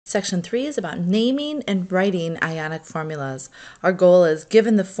Section 3 is about naming and writing ionic formulas. Our goal is,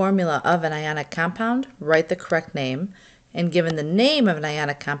 given the formula of an ionic compound, write the correct name, and given the name of an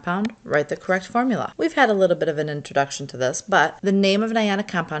ionic compound, write the correct formula. We've had a little bit of an introduction to this, but the name of an ionic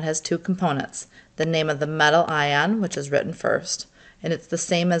compound has two components. The name of the metal ion, which is written first, and it's the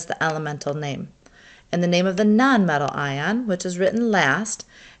same as the elemental name. And the name of the nonmetal ion, which is written last,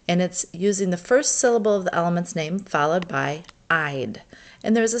 and it's using the first syllable of the element's name followed by "ide."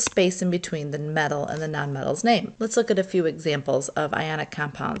 And there's a space in between the metal and the nonmetal's name. Let's look at a few examples of ionic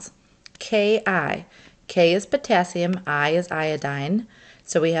compounds. Ki. K is potassium, I is iodine.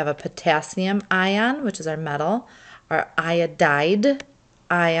 So we have a potassium ion, which is our metal, our iodide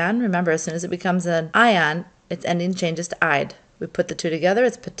ion. Remember, as soon as it becomes an ion, its ending changes to ide. We put the two together,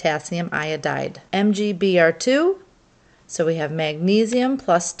 it's potassium iodide. MgBr2, so we have magnesium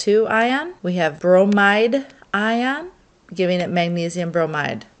plus 2 ion. We have bromide ion, giving it magnesium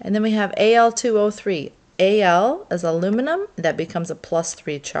bromide. And then we have Al2O3. Al is aluminum, that becomes a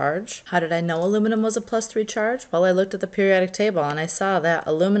 +3 charge. How did I know aluminum was a +3 charge? Well, I looked at the periodic table and I saw that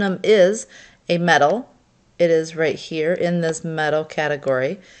aluminum is a metal. It is right here in this metal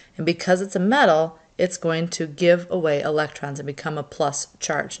category. And because it's a metal, it's going to give away electrons and become a plus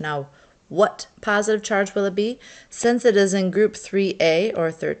charge. Now, what positive charge will it be? Since it is in group 3A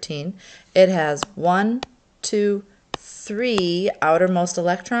or 13, it has 1, 2, 3 outermost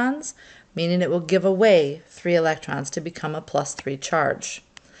electrons, meaning it will give away 3 electrons to become a +3 charge.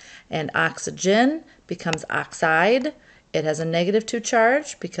 And oxygen becomes oxide. It has a -2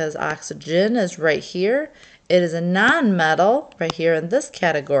 charge because oxygen is right here. It is a nonmetal right here in this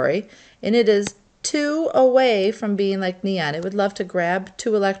category, and it is 2 away from being like neon. It would love to grab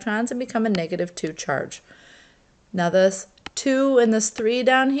 2 electrons and become a -2 charge. Now this 2 and this 3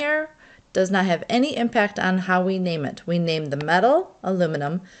 down here does not have any impact on how we name it. We name the metal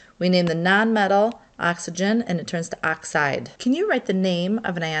aluminum, we name the nonmetal oxygen, and it turns to oxide. Can you write the name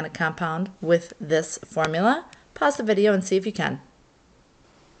of an ionic compound with this formula? Pause the video and see if you can.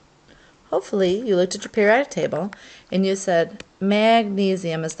 Hopefully you looked at your periodic table and you said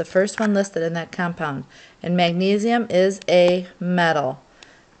magnesium is the first one listed in that compound, and magnesium is a metal.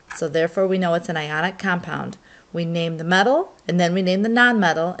 So therefore we know it's an ionic compound. We name the metal, and then we name the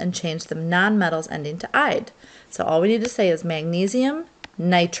nonmetal and change the nonmetal's ending to ide. So all we need to say is magnesium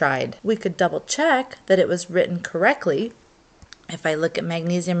nitride. We could double check that it was written correctly. If I look at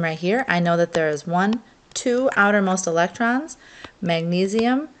magnesium right here, I know that there is 1, 2 outermost electrons.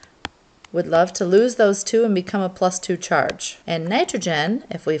 Magnesium would love to lose those 2 and become a +2 charge. And nitrogen,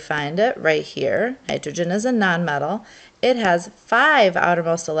 if we find it right here, nitrogen is a nonmetal. It has 5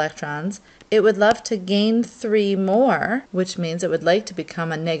 outermost electrons. It would love to gain 3 more, which means it would like to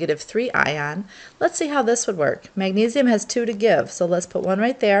become a -3 ion. Let's see how this would work. Magnesium has 2 to give, so let's put 1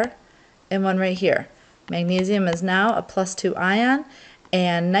 right there and 1 right here. Magnesium is now a +2 ion,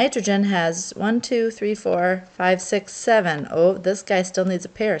 and nitrogen has 1, 2, 3, 4, 5, 6, 7. Oh, this guy still needs a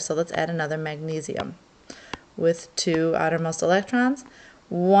pair, so let's add another magnesium with 2 outermost electrons.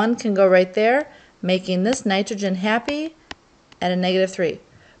 1 can go right there, making this nitrogen happy at a -3.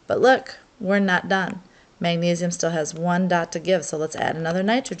 But look, we're not done. Magnesium still has 1 dot to give, so let's add another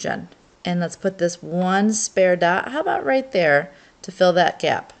nitrogen. And let's put this 1 spare dot, how about right there, to fill that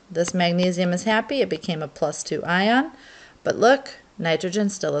gap. This magnesium is happy, it became a +2 ion. But look, nitrogen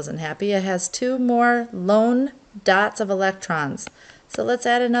still isn't happy. It has 2 more lone dots of electrons. So let's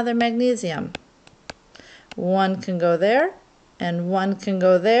add another magnesium. 1 can go there, and 1 can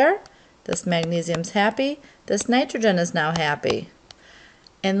go there. This magnesium's happy. This nitrogen is now happy.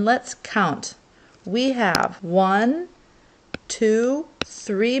 And let's count. We have 1, 2,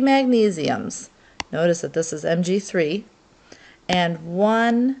 3 magnesiums. Notice that this is Mg3. And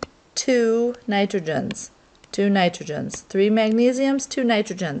 1, 2 nitrogens. 2 nitrogens. 3 magnesiums, 2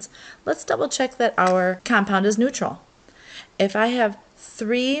 nitrogens. Let's double check that our compound is neutral. If I have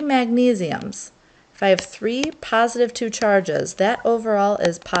 3 magnesiums, if I have 3 +2 charges, that overall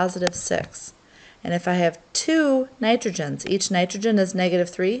is +6. And if I have 2 nitrogens, each nitrogen is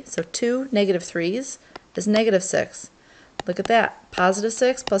 -3, so 2 -3s is -6. Look at that.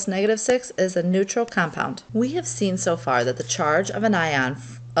 +6 plus -6 is a neutral compound. We have seen so far that the charge of an ion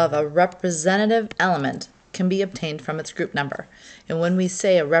of a representative element can be obtained from its group number. And when we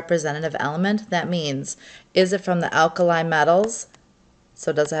say a representative element, that means, is it from the alkali metals?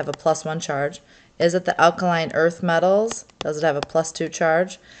 So does it have a +1 charge? Is it the alkaline earth metals? Does it have a +2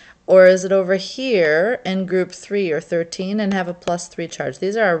 charge? Or is it over here in group 3 or 13 and have a +3 charge?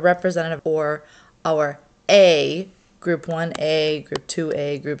 These are our representative, or our A, group 1A, group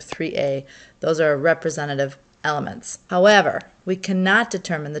 2A, group 3A. Those are representative elements. However, we cannot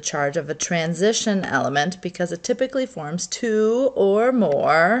determine the charge of a transition element because it typically forms two or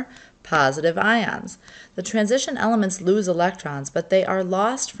more positive ions. The transition elements lose electrons, but they are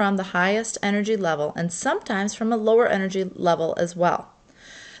lost from the highest energy level and sometimes from a lower energy level as well.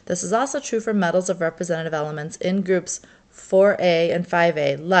 This is also true for metals of representative elements in groups 4A and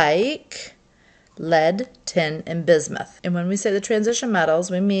 5A, like lead, tin, and bismuth. And when we say the transition metals,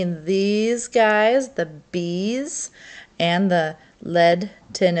 we mean these guys, the Bs, and the lead,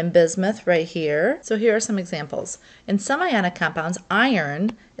 tin, and bismuth right here. So here are some examples. In some ionic compounds,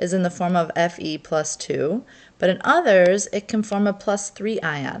 iron is in the form of Fe plus 2, but in others, it can form a plus 3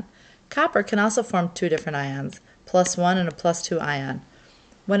 ion. Copper can also form two different ions, plus 1 and a plus 2 ion.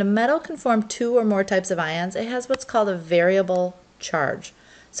 When a metal can form two or more types of ions, it has what's called a variable charge.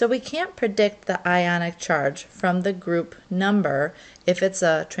 So we can't predict the ionic charge from the group number if it's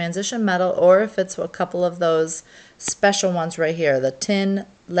a transition metal or if it's a couple of those special ones right here, the tin,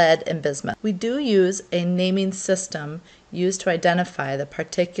 lead, and bismuth. We do use a naming system used to identify the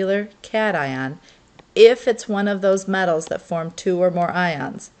particular cation if it's one of those metals that form two or more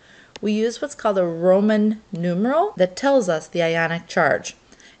ions. We use what's called a Roman numeral that tells us the ionic charge,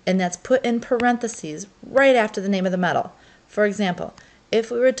 and that's put in parentheses right after the name of the metal. For example, if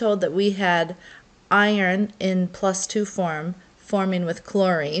we were told that we had iron in plus 2 form forming with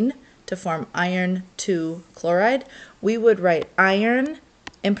chlorine to form iron 2 chloride, we would write iron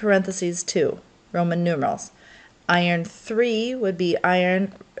in parentheses 2, Roman numerals. Iron 3 would be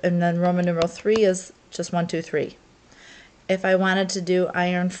iron, and then Roman numeral 3 is just 1, 2, 3. If I wanted to do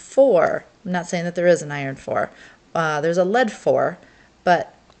iron 4, I'm not saying that there is an iron 4, there's a lead 4,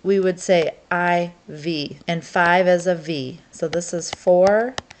 but we would say IV, and 5 is a V. So this is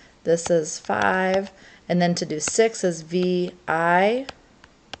 4, this is 5, and then to do 6 is VI.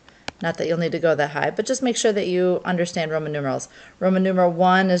 Not that you'll need to go that high, but just make sure that you understand Roman numerals. Roman numeral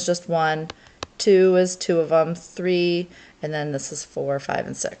 1 is just 1, 2 is 2 of them, 3, and then this is 4, 5,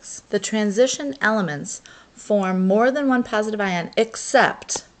 and 6. The transition elements form more than one positive ion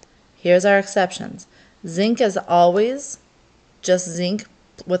except, here's our exceptions, zinc is always just zinc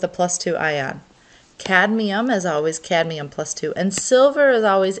with a plus 2 ion. Cadmium is always cadmium plus 2, and silver is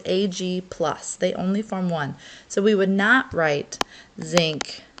always Ag plus. They only form one. So we would not write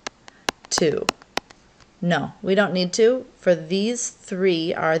zinc 2. No, we don't need to, for these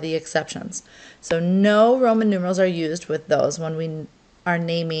three are the exceptions. So no Roman numerals are used with those when we are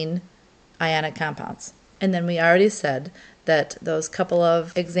naming ionic compounds. And then we already said that those couple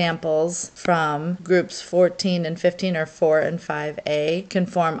of examples from groups 14 and 15 or 4 and 5A can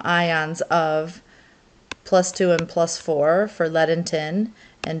form ions of plus 2 and plus 4 for lead and tin,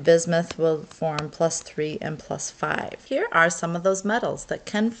 and bismuth will form plus 3 and plus 5. Here are some of those metals that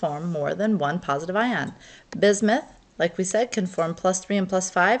can form more than one positive ion. Bismuth, like we said, can form plus 3 and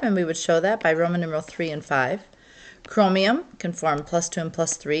plus 5, and we would show that by Roman numeral 3 and 5. Chromium can form plus 2 and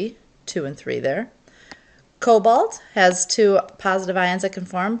plus 3, 2 and 3 there. Cobalt has two positive ions that can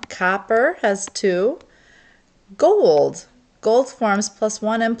form. Copper has 2. Gold forms plus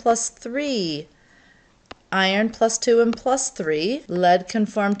 1 and plus 3. Iron plus 2 and plus 3. Lead can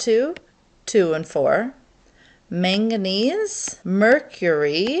form 2, 2 and 4. Manganese,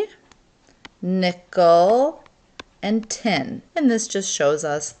 mercury, nickel, and tin. And this just shows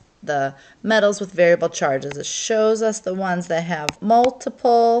us the metals with variable charges. It shows us the ones that have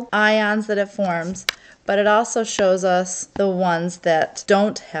multiple ions that it forms, but it also shows us the ones that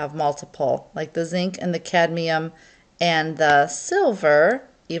don't have multiple, like the zinc and the cadmium and the silver,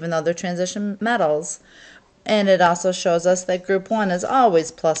 even though they're transition metals. And it also shows us that group 1 is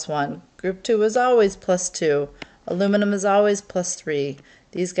always plus 1, group 2 is always plus 2, aluminum is always plus 3.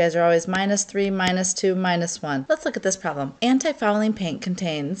 These guys are always minus 3, minus 2, minus 1. Let's look at this problem. Anti-fouling paint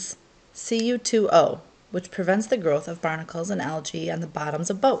contains Cu2O, which prevents the growth of barnacles and algae on the bottoms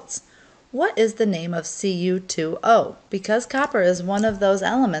of boats. What is the name of Cu2O? Because copper is one of those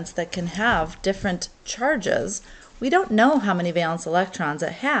elements that can have different charges, we don't know how many valence electrons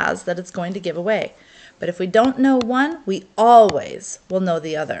it has that it's going to give away. But if we don't know one, we always will know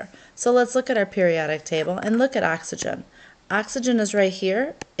the other. So let's look at our periodic table and look at oxygen. Oxygen is right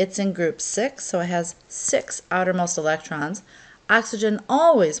here. It's in group 6, so it has 6 outermost electrons. Oxygen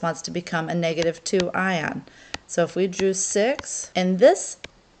always wants to become a negative 2 ion. So if we drew 6, and this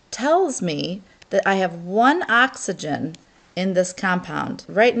tells me that I have 1 oxygen in this compound.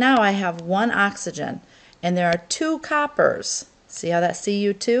 Right now I have 1 oxygen, and there are 2 coppers. See how that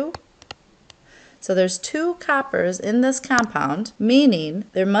Cu2? So there's 2 coppers in this compound, meaning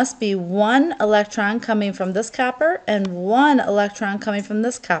there must be 1 electron coming from this copper and 1 electron coming from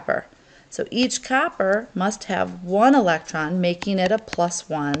this copper. So each copper must have one electron, making it a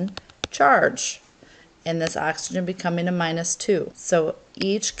 +1 charge, and this oxygen becoming a -2. So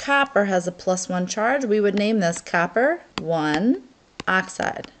each copper has a +1 charge. We would name this copper 1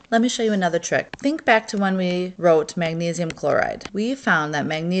 oxide. Let me show you another trick. Think back to when we wrote magnesium chloride. We found that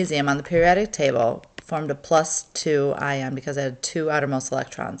magnesium on the periodic table formed a +2 ion because it had 2 outermost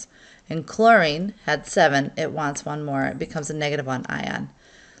electrons. And chlorine had 7. It wants 1 more. It becomes a -1 ion.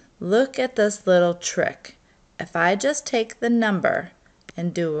 Look at this little trick. If I just take the number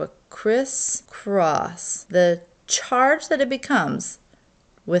and do a crisscross, the charge that it becomes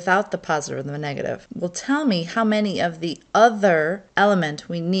without the positive or the negative will tell me how many of the other element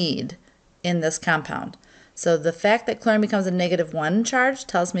we need in this compound. So the fact that chlorine becomes a -1 charge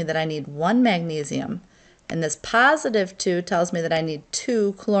tells me that I need 1 magnesium, and this +2 tells me that I need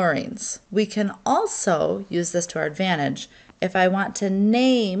 2 chlorines. We can also use this to our advantage if I want to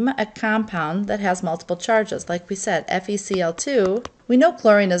name a compound that has multiple charges. Like we said, FeCl2, we know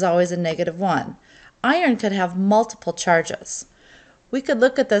chlorine is always a -1. Iron could have multiple charges. We could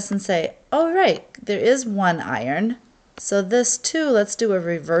look at this and say, oh right, there is 1 iron, so this too, let's do a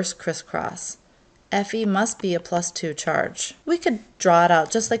reverse crisscross. Fe must be a +2 charge. We could draw it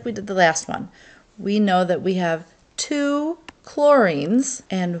out just like we did the last one. We know that we have 2 chlorines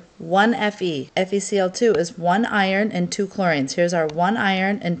and 1 Fe. FeCl2 is 1 iron and 2 chlorines. Here's our 1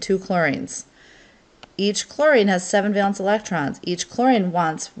 iron and 2 chlorines. Each chlorine has 7 valence electrons. Each chlorine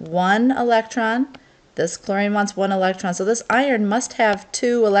wants 1 electron. This chlorine wants 1 electron. So this iron must have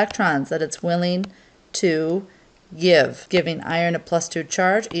 2 electrons that it's willing to give, giving iron a +2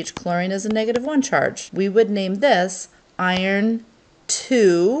 charge. Each chlorine is a -1 charge. We would name this iron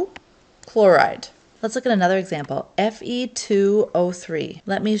 2 chloride. Let's look at another example, Fe2O3.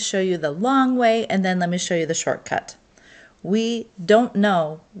 Let me show you the long way and then let me show you the shortcut. We don't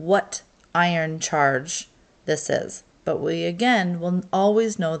know what iron charge this is, but we again will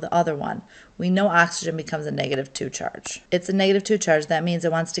always know the other one. We know oxygen becomes a -2 charge. It's a -2 charge. That means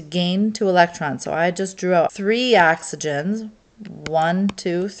it wants to gain 2 electrons. So I just drew out 3 oxygens, 1,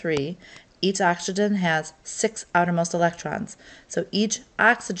 2, 3. Each oxygen has 6 outermost electrons. So each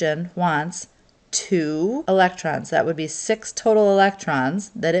oxygen wants 2 electrons. That would be 6 total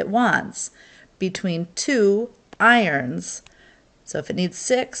electrons that it wants between 2 irons. So if it needs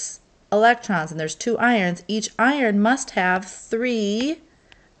 6 electrons and there's 2 irons, each iron must have 3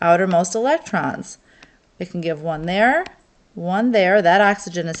 outermost electrons. It can give 1 there, 1 there, that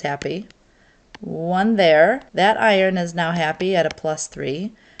oxygen is happy, 1 there, that iron is now happy at a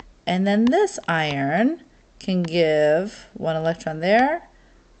 +3, and then this iron can give 1 electron there,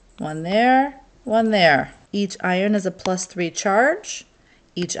 1 there, 1 there. Each iron is a +3 charge,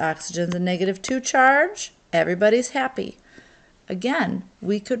 each oxygen is a -2 charge, everybody's happy. Again,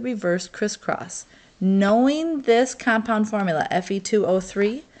 we could reverse crisscross. Knowing this compound formula,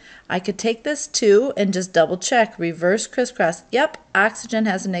 Fe2O3, I could take this 2 and just double check, reverse crisscross. Yep, oxygen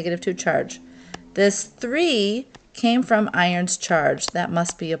has a -2 charge. This 3 came from iron's charge. That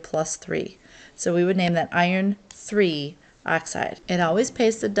must be a +3. So we would name that iron 3 oxide. It always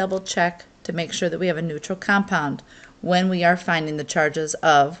pays to double check to make sure that we have a neutral compound when we are finding the charges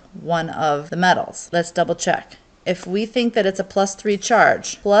of one of the metals. Let's double check. If we think that it's a +3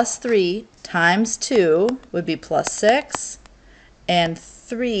 charge, +3 times 2 would be +6, and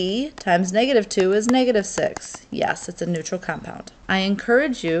 3 times -2 is -6. Yes, it's a neutral compound. I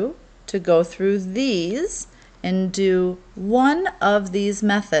encourage you to go through these and do one of these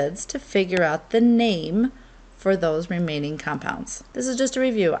methods to figure out the name for those remaining compounds. This is just a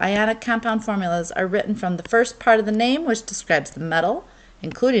review. Ionic compound formulas are written from the first part of the name, which describes the metal,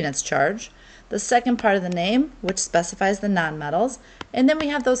 including its charge, the second part of the name, which specifies the nonmetals, and then we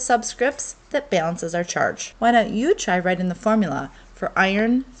have those subscripts that balances our charge. Why don't you try writing the formula for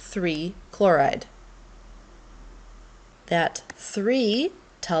iron 3 chloride? That 3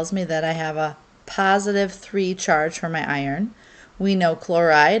 tells me that I have a +3 charge for my iron. We know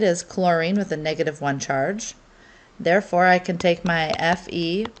chloride is chlorine with a -1 charge. Therefore, I can take my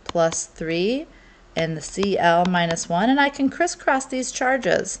Fe +3 and the Cl -1, and I can crisscross these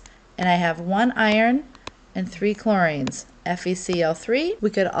charges. And I have 1 iron and 3 chlorines, FeCl3.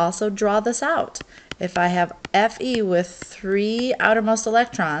 We could also draw this out. If I have Fe with 3 outermost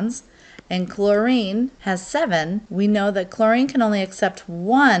electrons and chlorine has 7, we know that chlorine can only accept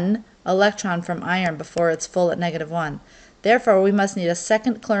 1 electron from iron before it's full at -1. Therefore, we must need a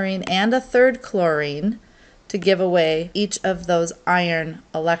second chlorine and a third chlorine to give away each of those iron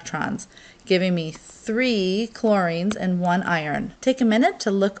electrons, giving me 3 chlorines and 1 iron. Take a minute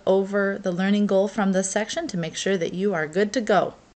to look over the learning goal from this section to make sure that you are good to go.